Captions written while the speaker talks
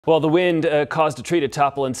Well, the wind caused a tree to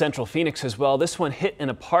topple in central Phoenix as well. This one hit an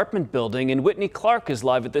apartment building, and Whitney Clark is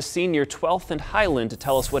live at the scene near 12th and Highland to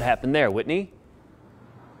tell us what happened there. Whitney?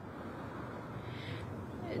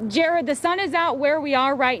 Jared, the sun is out where we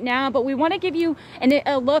are right now, but we want to give you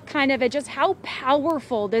a look kind of at just how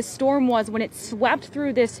powerful this storm was when it swept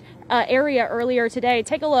through this area earlier today.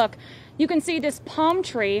 Take a look. You can see this palm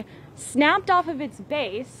tree snapped off of its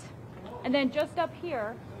base, and then just up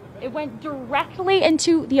here, it went directly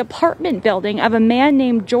into the apartment building of a man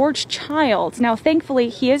named George Childs. Now, thankfully,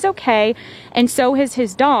 he is okay, and so is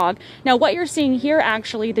his dog. Now, what you're seeing here,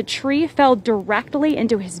 actually, the tree fell directly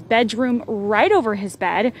into his bedroom, right over his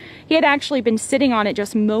bed. He had actually been sitting on it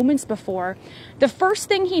just moments before. The first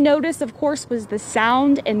thing he noticed, of course, was the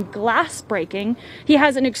sound and glass breaking. He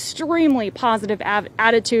has an extremely positive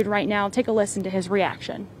attitude right now. Take a listen to his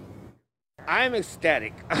reaction. I'm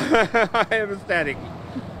ecstatic. I am ecstatic.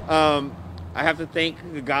 I have to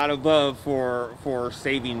thank God above for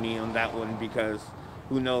saving me on that one, because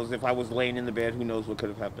who knows, if I was laying in the bed, who knows what could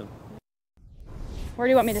have happened. Where do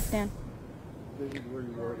you want me to stand?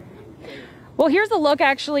 Well, here's a look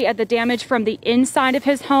actually at the damage from the inside of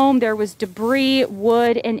his home. There was debris,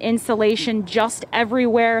 wood, and insulation just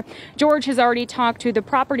everywhere. George has already talked to the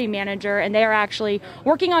property manager, and they are actually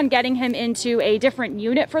working on getting him into a different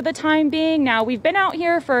unit for the time being. Now, we've been out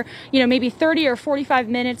here for, maybe 30 or 45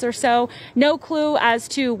 minutes or so. No clue as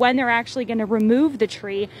to when they're actually going to remove the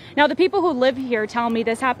tree. Now, the people who live here tell me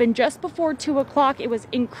this happened just before 2 o'clock. It was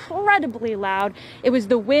incredibly loud. It was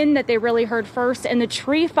the wind that they really heard first, and the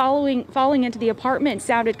tree falling into the apartment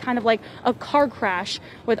sounded kind of like a car crash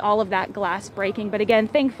with all of that glass breaking. But again,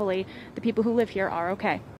 thankfully, the people who live here are okay.